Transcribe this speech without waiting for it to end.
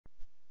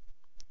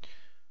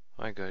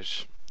Hi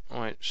guys.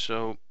 Alright,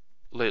 so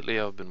lately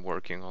I've been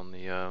working on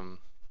the on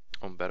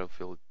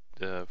Battlefield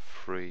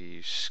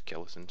 3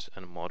 skeletons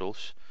and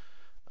models.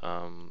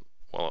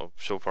 Well,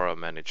 so far I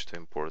managed to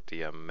import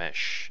the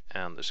mesh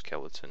and the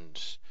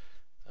skeletons,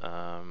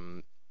 but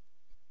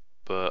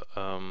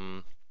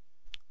I'm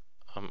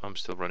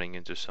still running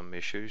into some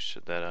issues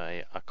that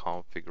I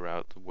can't figure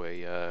out the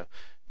way to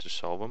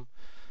solve them.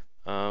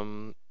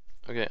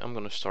 Okay, I'm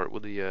gonna start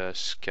with the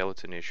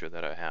skeleton issue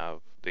that I have.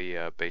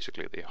 The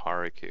basically the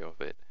hierarchy of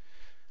it.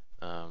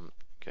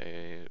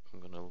 Okay,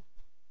 I'm gonna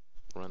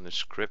run the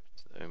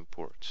script that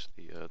imports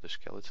the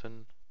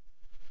skeleton,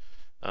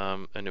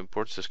 and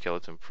imports the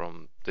skeleton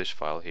from this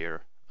file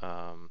here.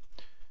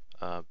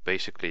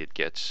 Basically, it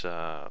gets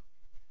the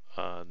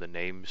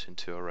names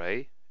into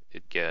array.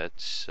 It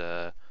gets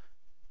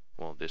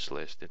well, this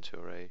list into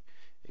array.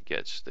 It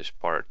gets this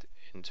part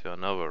into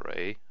another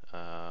array.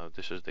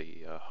 This is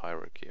the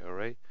hierarchy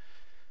array,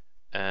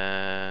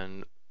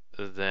 and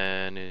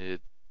then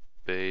it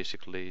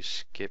basically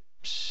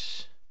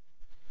skips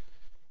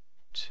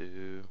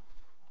to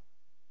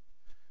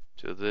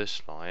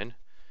this line,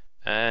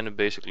 and it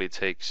basically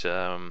takes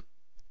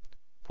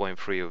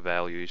 0.3 of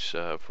values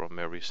from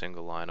every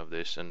single line of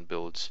this and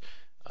builds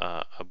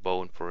a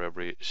bone for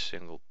every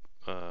single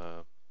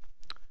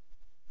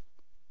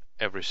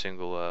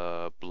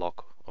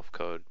block of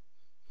code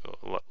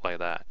like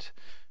that.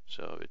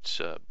 So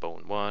it's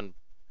bone 1,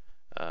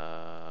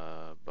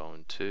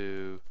 bone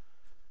 2,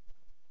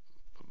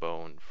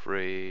 bone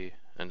 3,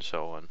 and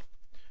so on.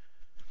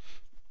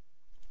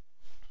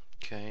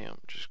 Okay, I'm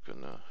just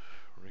gonna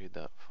read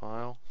that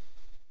file.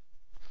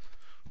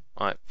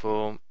 Alright,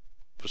 for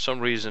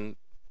some reason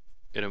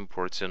it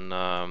imports in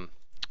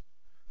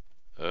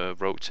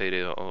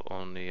rotated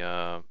on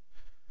the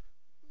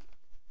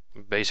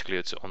basically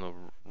it's on the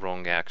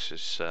wrong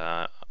axis.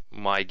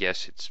 My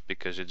guess it's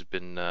because it's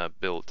been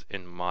built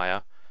in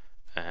Maya,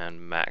 and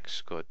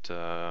Max got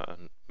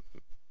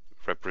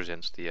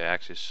represents the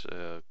axis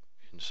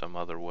in some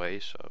other way,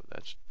 so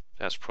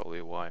that's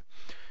probably why.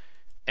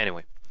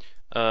 Anyway,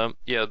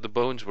 yeah, the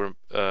bones were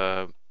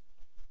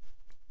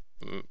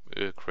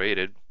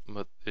created,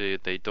 but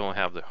they don't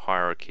have the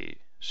hierarchy.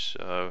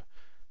 So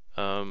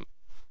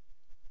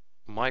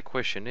my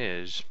question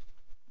is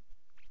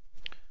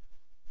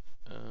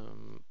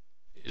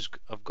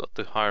I've got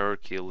the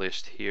hierarchy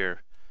list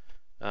here.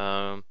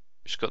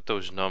 It's got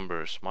those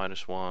numbers: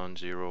 -1,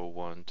 0,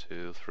 1,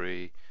 2,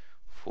 3,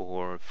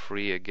 4,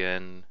 3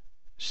 again,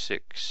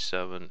 6,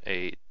 7,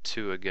 8,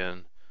 2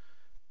 again.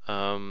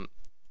 You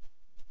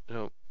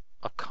know,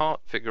 I can't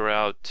figure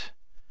out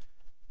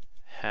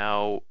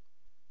how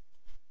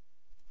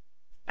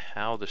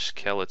the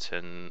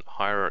skeleton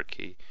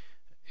hierarchy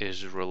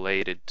is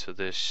related to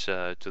this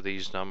to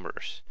these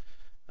numbers.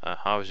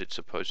 How is it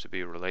supposed to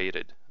be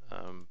related?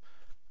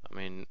 I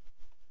mean,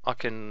 I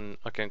can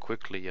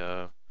quickly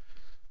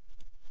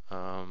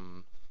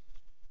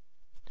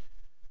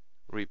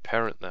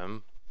reparent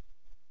them.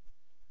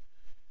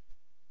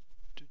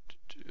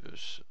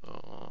 So,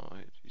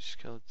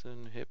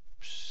 skeleton,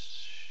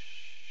 hips,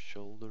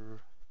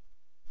 shoulder,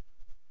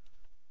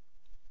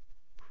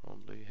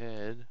 probably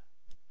head.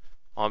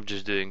 I'm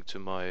just doing to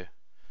my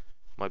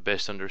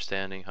best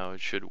understanding how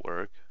it should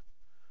work.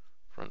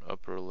 Front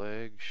upper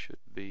leg should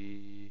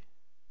be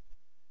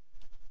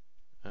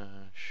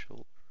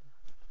shoulder,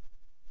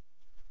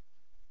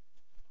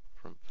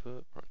 front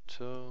foot, front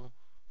toe,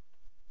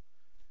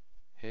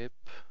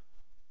 hip.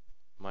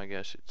 My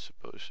guess it's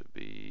supposed to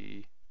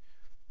be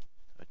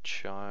a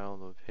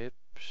child of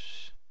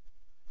hips,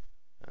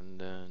 and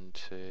then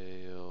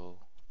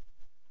tail.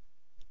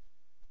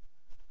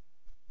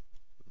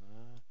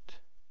 That.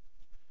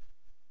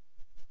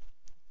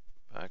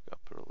 Back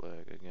upper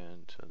leg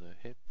again to the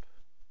hip.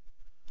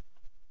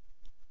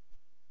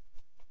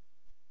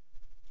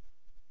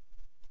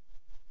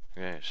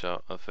 Okay,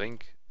 so I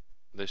think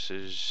this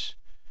is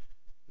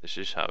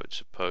how it's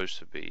supposed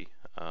to be.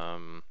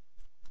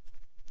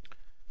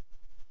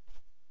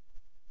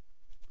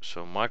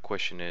 So my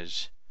question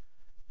is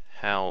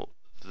how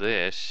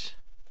this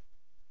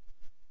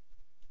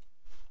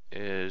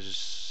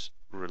is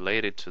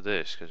related to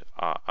this, because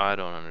I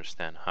don't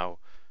understand how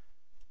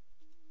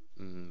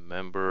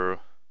member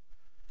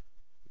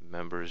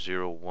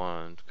 0,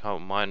 1, how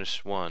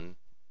 -1,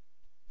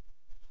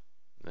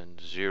 then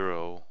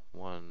 0,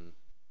 1.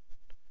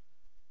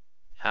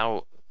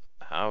 How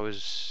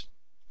is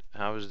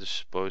this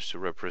supposed to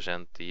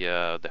represent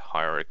the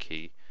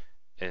hierarchy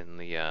in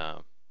the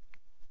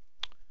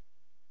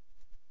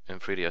in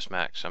 3ds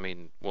Max? I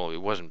mean, well, it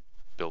wasn't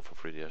built for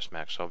 3ds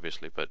Max,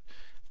 obviously, but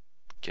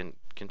can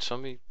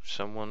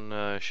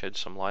someone shed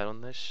some light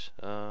on this?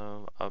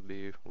 I'll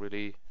be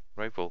really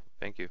grateful.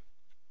 Thank you.